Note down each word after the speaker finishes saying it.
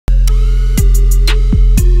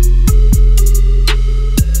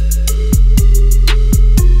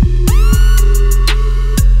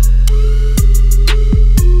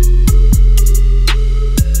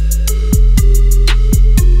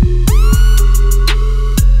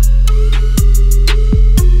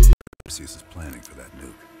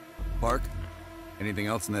Anything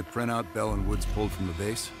else in that printout Bell and Woods pulled from the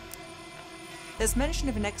base? There's mention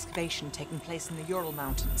of an excavation taking place in the Ural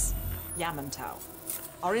Mountains, Yamantau.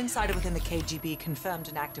 Our insider within the KGB confirmed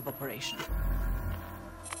an active operation.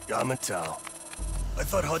 Yamantau. I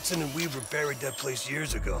thought Hudson and Weaver buried that place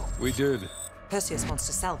years ago. We did. Perseus wants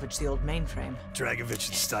to salvage the old mainframe. Dragovich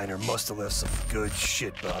and Steiner must have left some good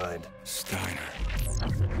shit behind. Steiner.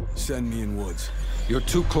 Send me in Woods. You're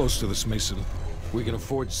too close to this, Mason. We can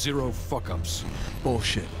afford 0 fuck-ups.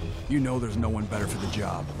 Bullshit. You know there's no one better for the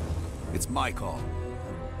job. It's my call.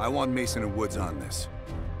 I want Mason and Woods on this.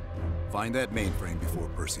 Find that mainframe before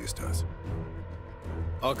Perseus does.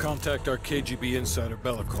 I'll contact our KGB insider,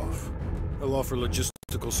 Belikov. He'll offer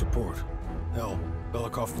logistical support. Hell,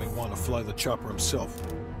 Belikov may want to fly the chopper himself.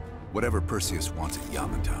 Whatever Perseus wants at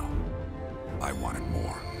Yamantau, I want it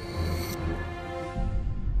more.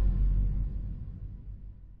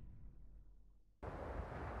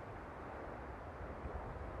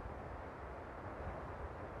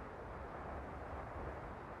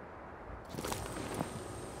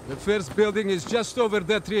 The first building is just over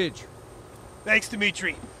that ridge. Thanks,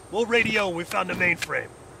 Dmitri. We'll radio when we found the mainframe.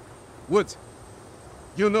 Woods,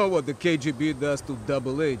 you know what the KGB does to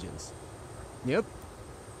double agents. Yep.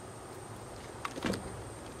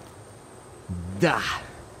 Da.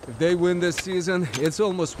 If they win this season, it's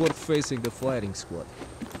almost worth facing the firing squad.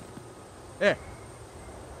 Hey,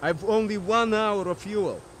 I've only 1 hour of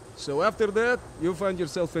fuel. So after that, you find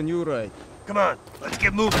yourself a new ride. Come on, let's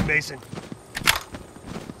get moving, Mason.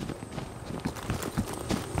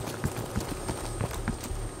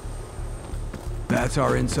 That's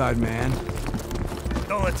our inside man.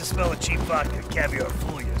 Don't let the smell of cheap vodka and caviar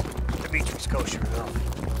fool you. Dimitri's kosher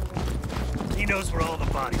enough. He knows where all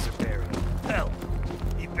the bodies are buried. Hell,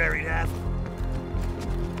 he buried half of them.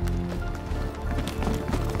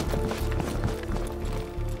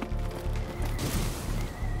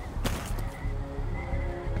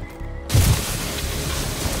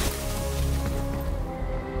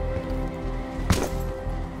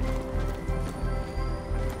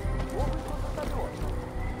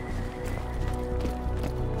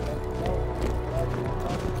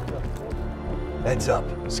 Heads up.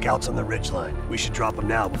 Scouts on the ridgeline. We should drop them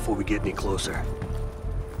now before we get any closer.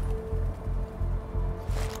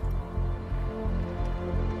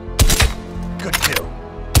 Good kill.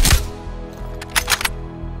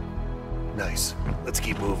 Nice. Let's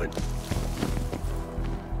keep moving.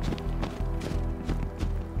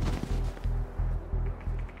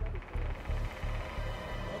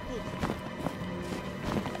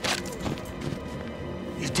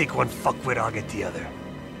 You take one fuckwit, I'll get the other.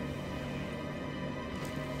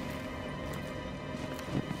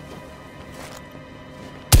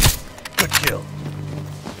 Good kill.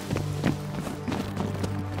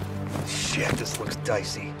 Shit, this looks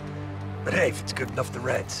dicey. But hey, if it's good enough, the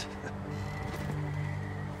Reds.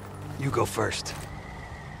 You go first.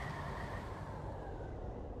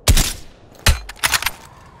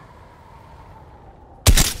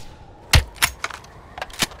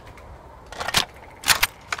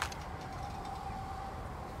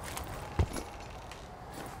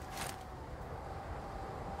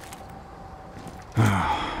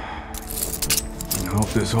 I hope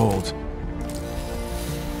this holds.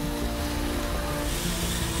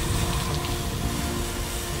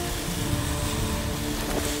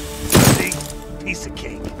 See? Piece of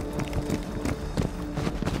cake.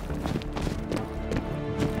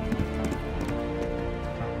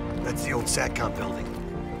 That's the old SATCOM building.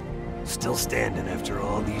 Still standing after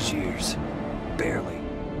all these years. Barely.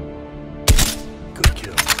 Good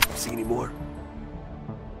kill. See any more?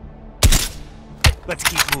 Let's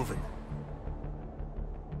keep moving.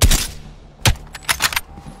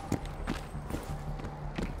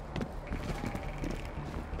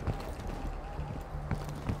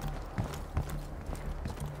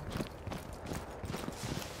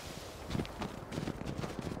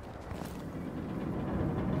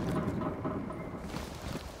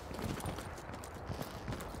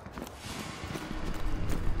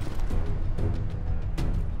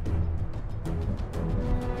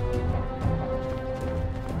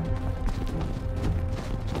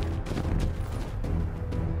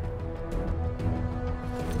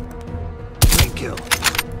 Kill.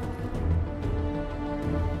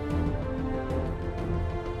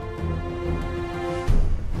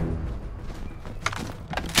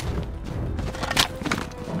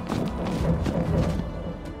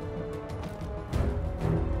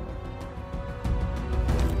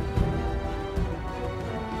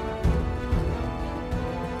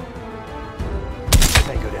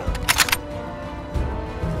 Tango down.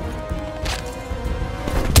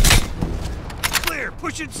 Clear.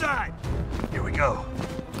 Push inside. Here we go. go.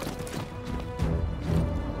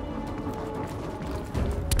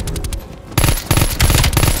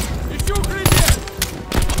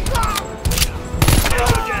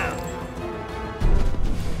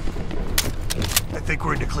 I think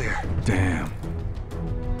we're in the clear. Damn.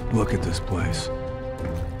 Look at this place.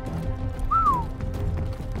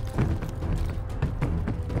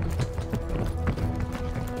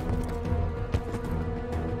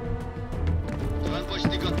 План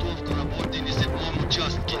почти готов к работе на 7-м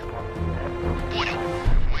участке. Понял.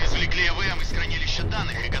 Мы извлекли АВМ из хранилища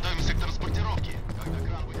данных и готовимся к транспортировке. Когда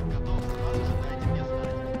кран будет готов, сразу же дайте мне знать.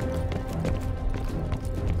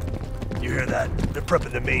 You hear that? They're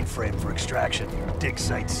prepping the mainframe for extraction. Dig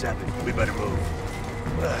Site 7. We better move.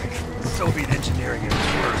 Soviet engineering is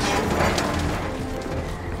worse.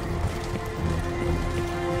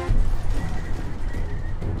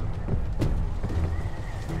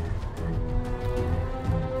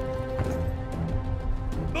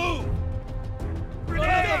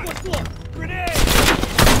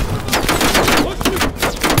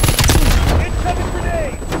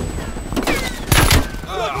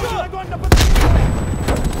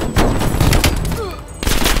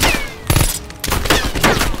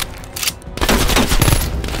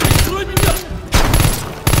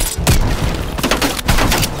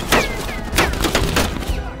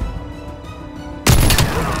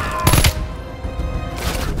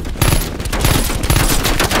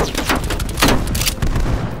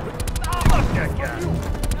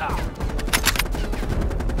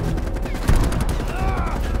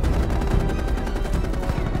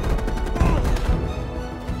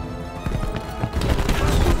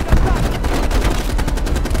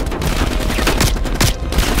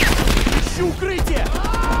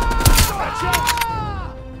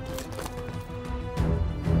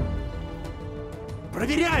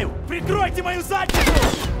 Проверяю! Прикройте мою задницу!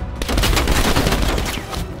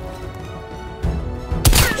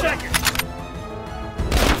 Check it!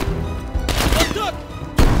 Вот так!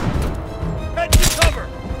 Head to cover!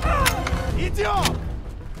 Идем!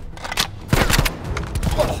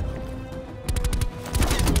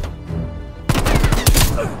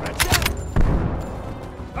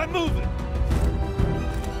 I'm moving!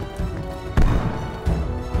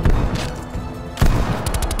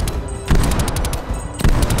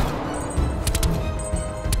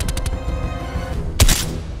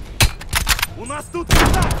 У нас тут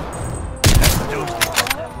контакт! That's the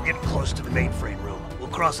Doomsday. Getting close to the mainframe room. We'll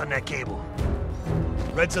cross on that cable.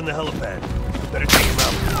 Red's on the helipad. Better take him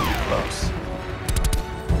out before we get close.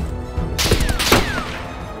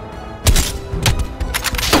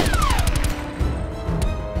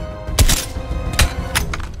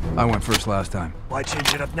 I went first last time. Why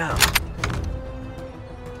change it up now?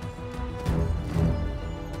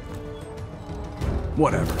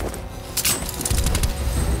 Whatever.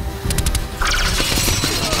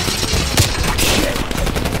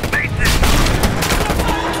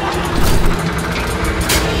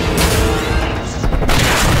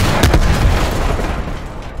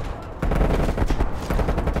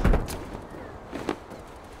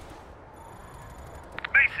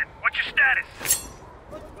 Mason, what's your status?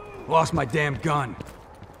 Lost my damn gun.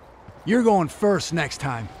 You're going first next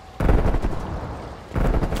time. I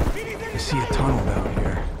see a tunnel down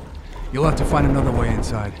here. You'll have to find another way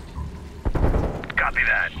inside. Copy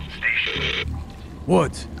that. Station.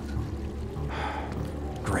 Woods.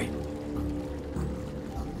 Great.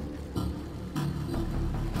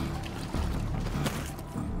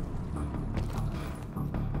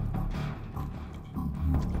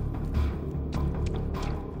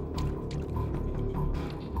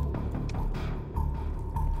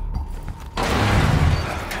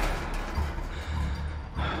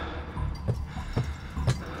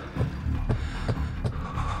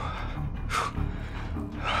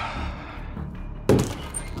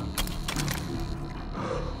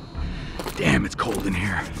 Damn, it's cold in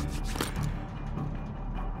here.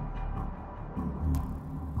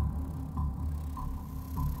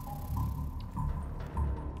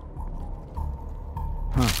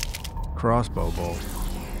 Huh. Crossbow bolt.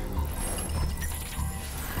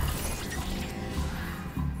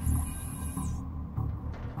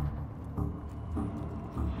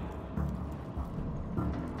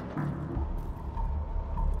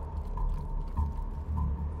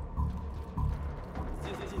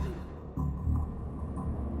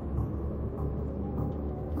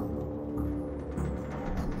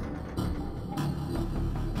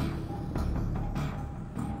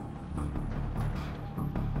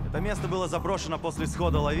 Это место было заброшено после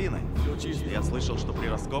схода лавины. Я слышал, что при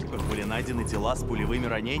раскопках были найдены тела с пулевыми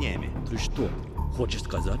ранениями. Ты что? Хочешь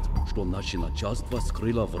сказать, что наше начальство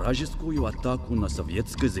скрыло вражескую атаку на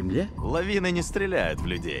советской земле? Лавины не стреляют в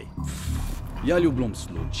людей. Я в любом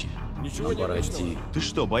случае. Ничего не расти. Ты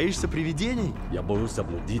что, боишься привидений? Я боюсь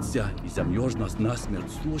заблудиться и замерз нас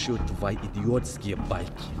насмерть, слушаю твои идиотские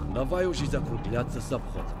байки. Давай уже закругляться с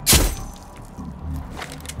обходом.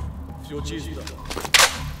 Все чисто.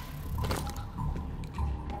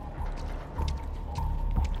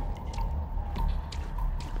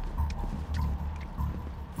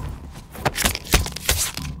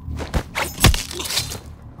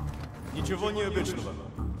 Ничего необычного.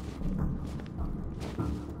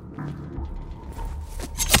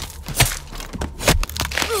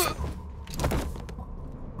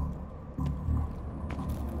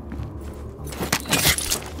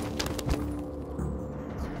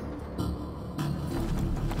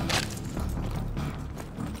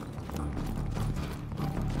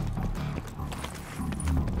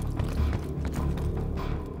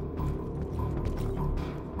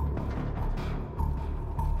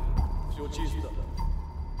 Все чисто.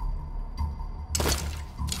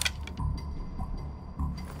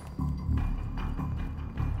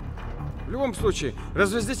 В любом случае,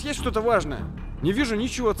 разве здесь есть что-то важное? Не вижу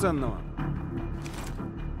ничего ценного.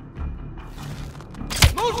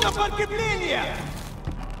 Нужно подкрепление!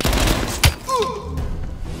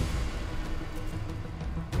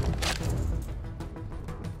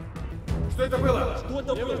 Что это было? Что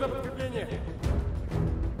это было? Нужно подкрепление.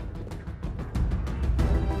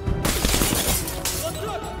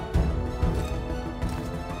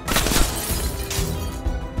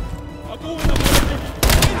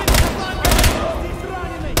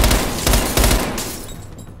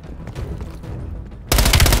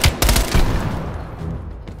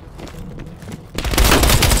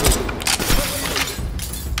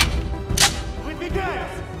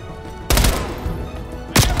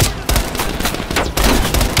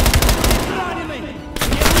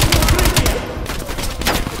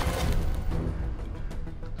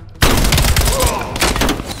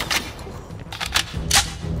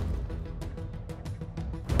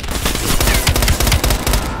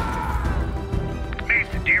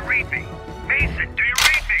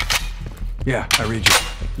 Yeah, I read you.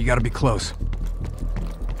 You gotta be close.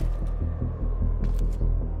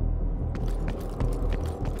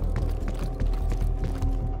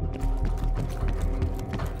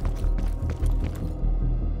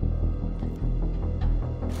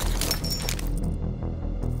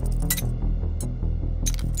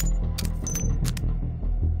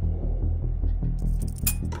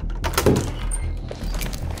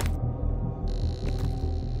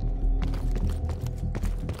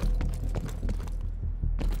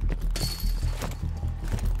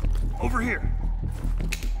 Over here.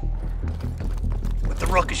 With the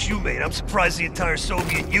ruckus you made, I'm surprised the entire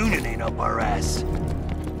Soviet Union ain't up our ass.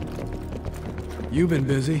 You've been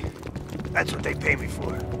busy. That's what they pay me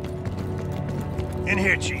for. In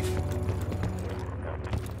here, Chief.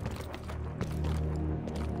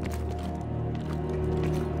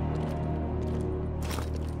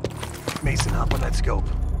 Mason, hop on that scope.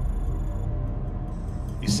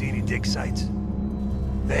 You see any dig sites?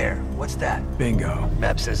 There. What's that? Bingo.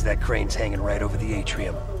 Map says that crane's hanging right over the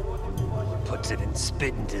atrium. Puts it in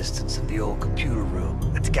spitting distance of the old computer room.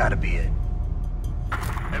 That's gotta be it.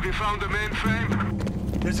 Have you found the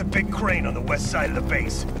mainframe? There's a big crane on the west side of the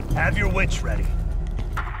base. Have your winch ready.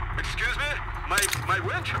 Excuse me? My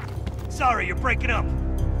winch? Sorry, you're breaking up.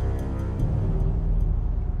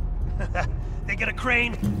 They got a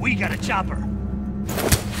crane, we got a chopper.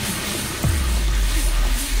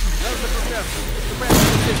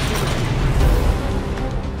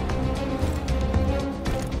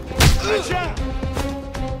 Attention!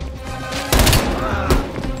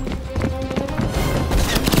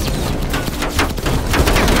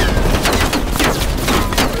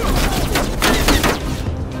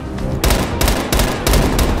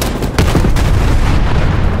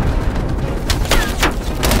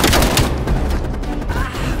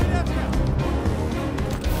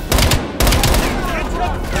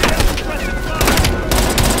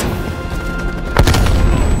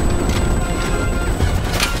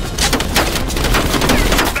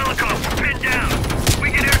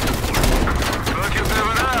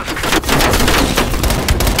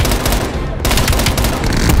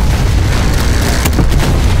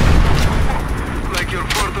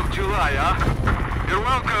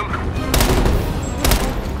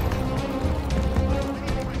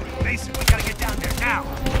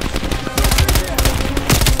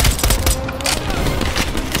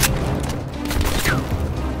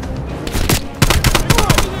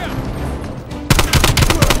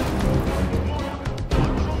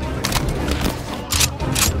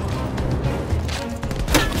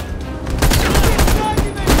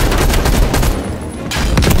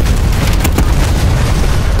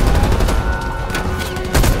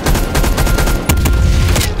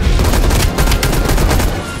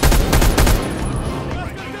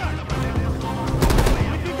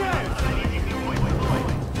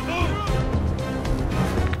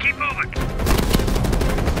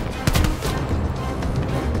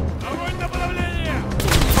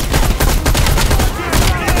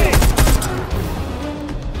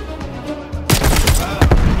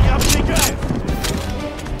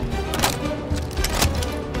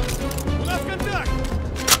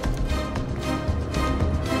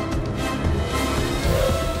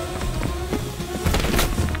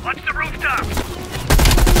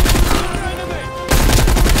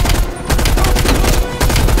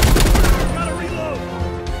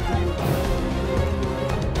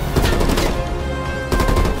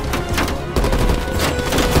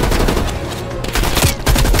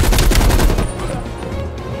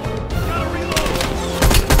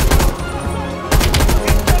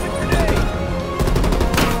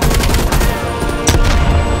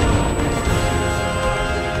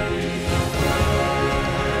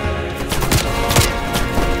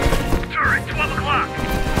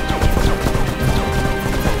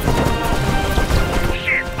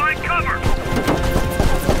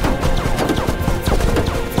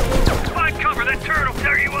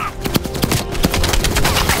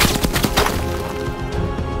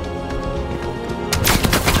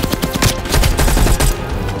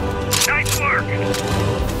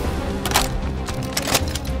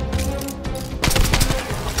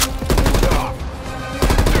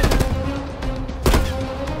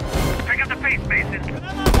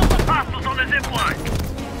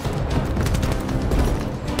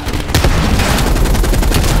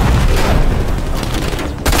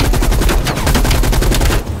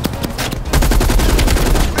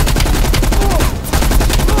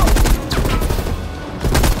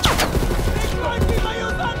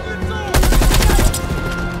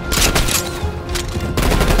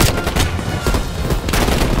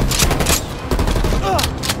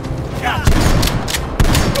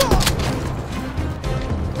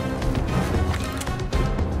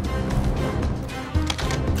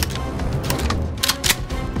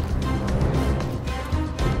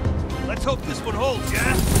 Let's hope this one holds,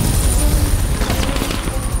 yeah?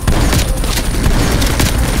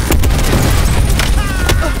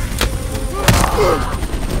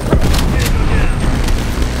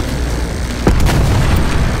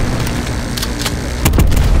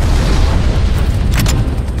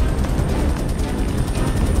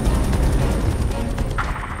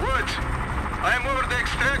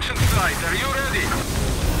 Are you ready?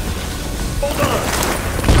 Hold on!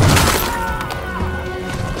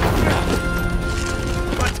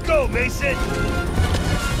 Let's go, Mason!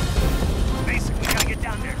 Mason, we gotta get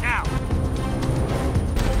down there now!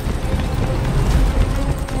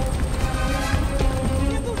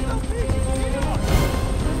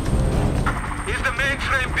 Is the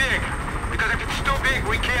mainframe big? Because if it's too big,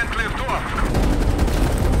 we can't lift off.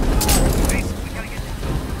 Mason, we gotta get down.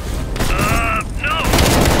 No!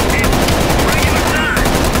 Regular time!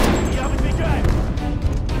 Я выдвигаю!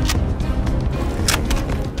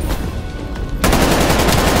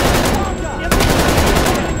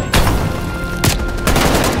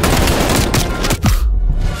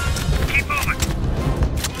 Keep moving!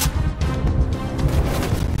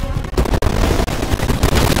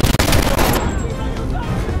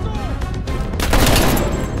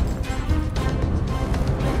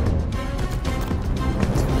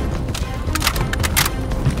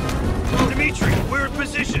 Dimitri, we're in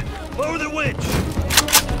position. Lower the winch.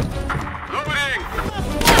 Lowering!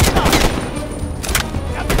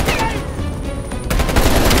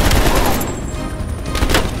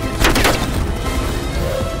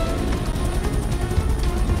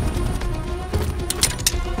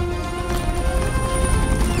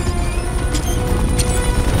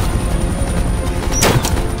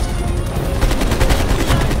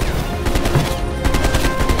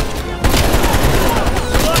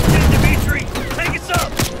 Locked in, Dimitri. Take us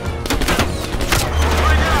up.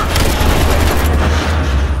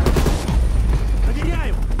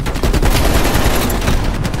 Проверяем.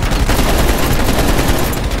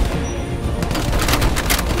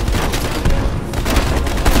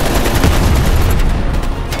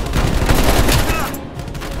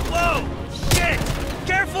 Whoa! Shit!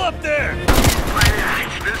 Careful up there!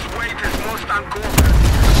 This weight is most uncommon.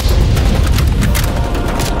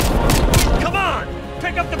 Come on!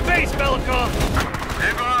 Pick up the pace, Belikov!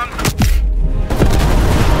 Hang on.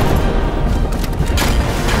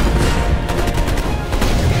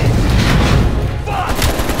 Fuck!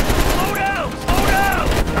 Slow down! Slow down!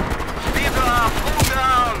 Speed up, cool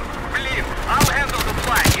down. Blin, I'll handle the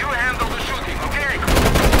flying. You handle the shooting, okay?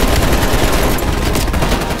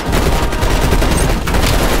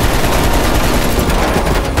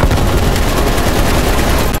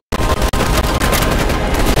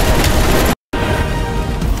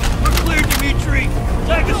 We're clear, Dimitri!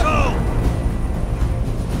 Take us home!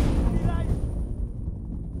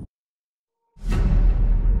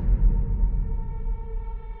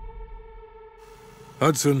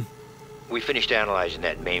 Hudson. We finished analyzing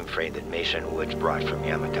that mainframe that Mason Woods brought from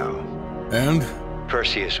Yamantau. And?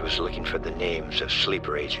 Perseus was looking for the names of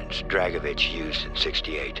sleeper agents Dragovich used in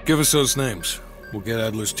 '68. Give us those names. We'll get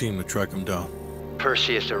Adler's team to track them down.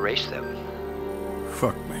 Perseus erased them.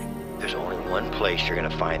 Fuck me. There's only one place you're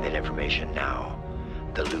gonna find that information now.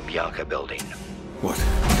 The Lubyanka building. What?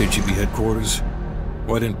 KGB headquarters?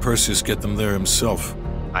 Why didn't Perseus get them there himself?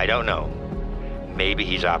 I don't know. Maybe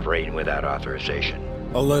he's operating without authorization.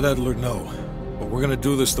 I'll let Adler know. But we're gonna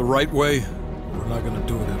do this the right way, or we're not gonna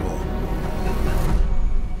do it at all.